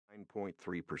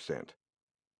9.3%.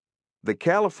 The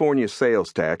California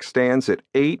sales tax stands at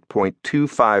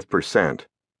 8.25%.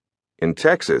 In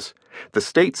Texas, the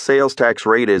state sales tax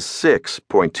rate is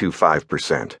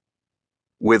 6.25%.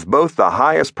 With both the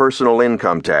highest personal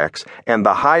income tax and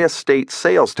the highest state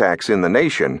sales tax in the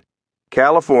nation,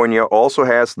 California also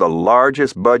has the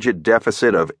largest budget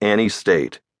deficit of any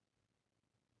state.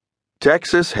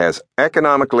 Texas has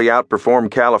economically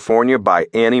outperformed California by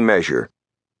any measure.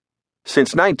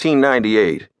 Since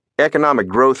 1998, economic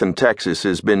growth in Texas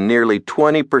has been nearly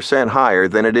 20% higher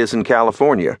than it is in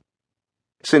California.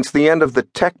 Since the end of the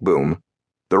tech boom,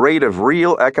 the rate of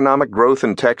real economic growth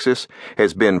in Texas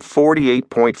has been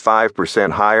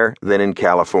 48.5% higher than in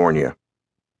California.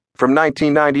 From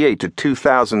 1998 to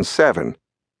 2007,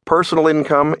 personal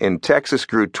income in Texas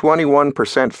grew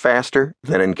 21% faster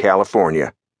than in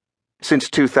California. Since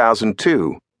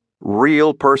 2002,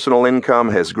 real personal income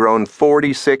has grown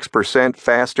 46%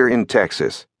 faster in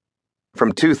Texas.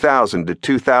 From 2000 to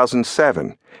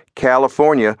 2007,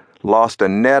 California lost a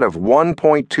net of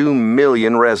 1.2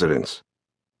 million residents.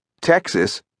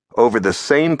 Texas, over the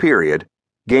same period,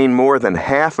 gained more than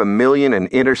 500,000 in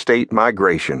interstate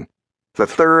migration, the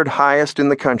third highest in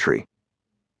the country.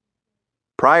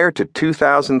 Prior to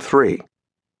 2003,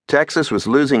 Texas was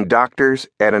losing doctors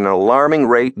at an alarming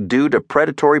rate due to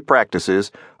predatory practices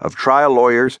of trial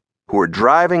lawyers who were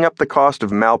driving up the cost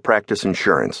of malpractice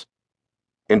insurance.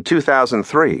 In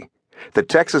 2003, the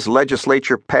Texas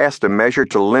legislature passed a measure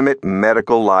to limit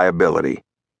medical liability.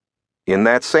 In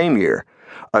that same year,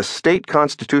 a state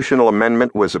constitutional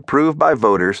amendment was approved by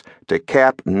voters to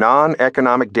cap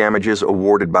non-economic damages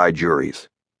awarded by juries.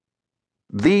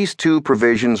 These two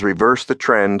provisions reversed the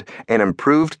trend and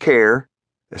improved care,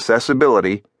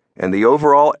 accessibility, and the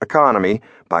overall economy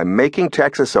by making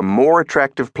Texas a more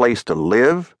attractive place to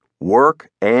live, work,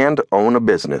 and own a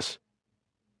business.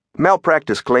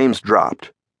 Malpractice claims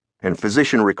dropped, and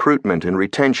physician recruitment and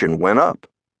retention went up.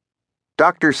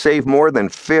 Doctors saved more than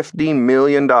 $50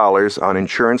 million on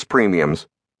insurance premiums,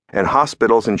 and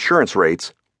hospitals' insurance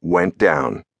rates went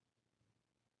down.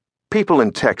 People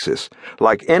in Texas,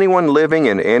 like anyone living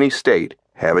in any state,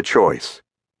 have a choice.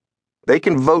 They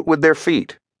can vote with their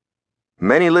feet.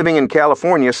 Many living in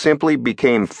California simply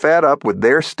became fed up with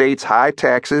their state's high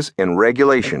taxes and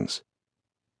regulations.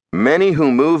 Many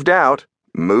who moved out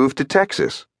moved to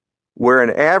Texas, where on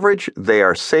average they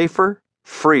are safer,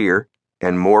 freer,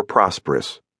 and more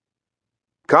prosperous.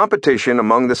 Competition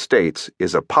among the states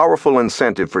is a powerful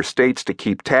incentive for states to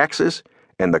keep taxes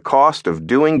and the cost of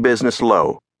doing business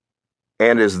low.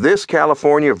 And as this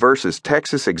California versus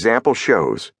Texas example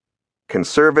shows,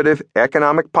 conservative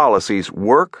economic policies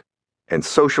work and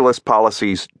socialist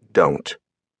policies don't.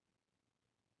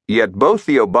 Yet both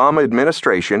the Obama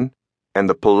administration and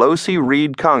the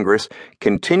Pelosi-Reed Congress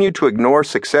continue to ignore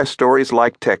success stories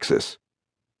like Texas.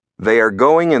 They are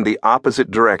going in the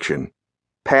opposite direction,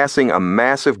 passing a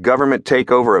massive government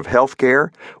takeover of health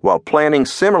care while planning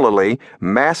similarly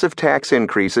massive tax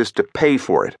increases to pay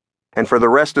for it and for the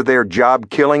rest of their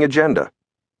job-killing agenda.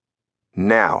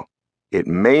 Now, it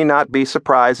may not be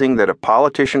surprising that a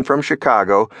politician from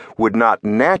Chicago would not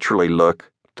naturally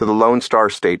look to the Lone Star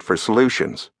State for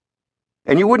solutions.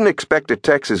 And you wouldn't expect a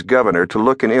Texas governor to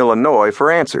look in Illinois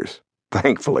for answers,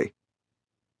 thankfully.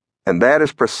 And that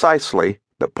is precisely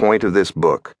the point of this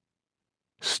book.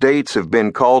 States have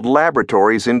been called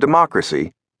laboratories in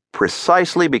democracy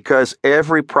precisely because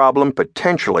every problem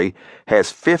potentially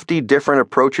has 50 different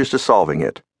approaches to solving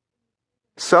it.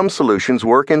 Some solutions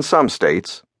work in some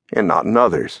states and not in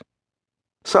others.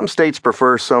 Some states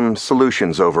prefer some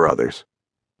solutions over others.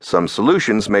 Some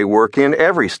solutions may work in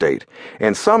every state,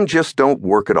 and some just don't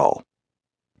work at all.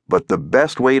 But the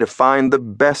best way to find the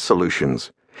best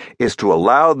solutions is to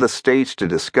allow the states to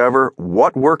discover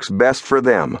what works best for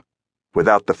them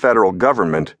without the federal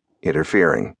government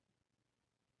interfering.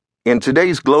 In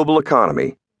today's global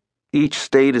economy, each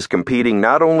state is competing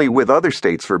not only with other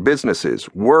states for businesses,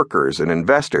 workers, and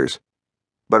investors,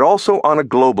 but also on a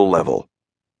global level.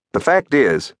 The fact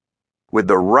is, with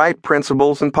the right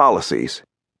principles and policies,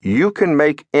 you can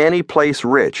make any place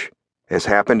rich, as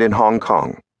happened in Hong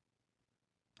Kong.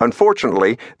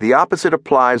 Unfortunately, the opposite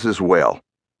applies as well.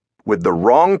 With the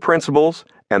wrong principles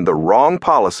and the wrong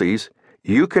policies,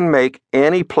 you can make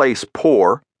any place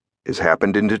poor, as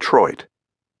happened in Detroit.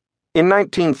 In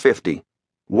 1950,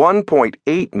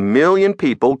 1.8 million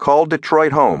people called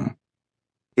Detroit home.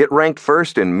 It ranked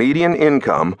first in median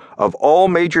income of all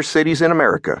major cities in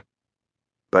America.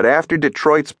 But after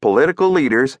Detroit's political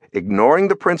leaders ignoring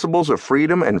the principles of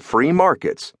freedom and free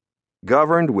markets,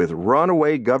 governed with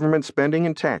runaway government spending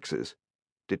and taxes,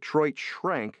 Detroit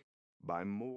shrank by more.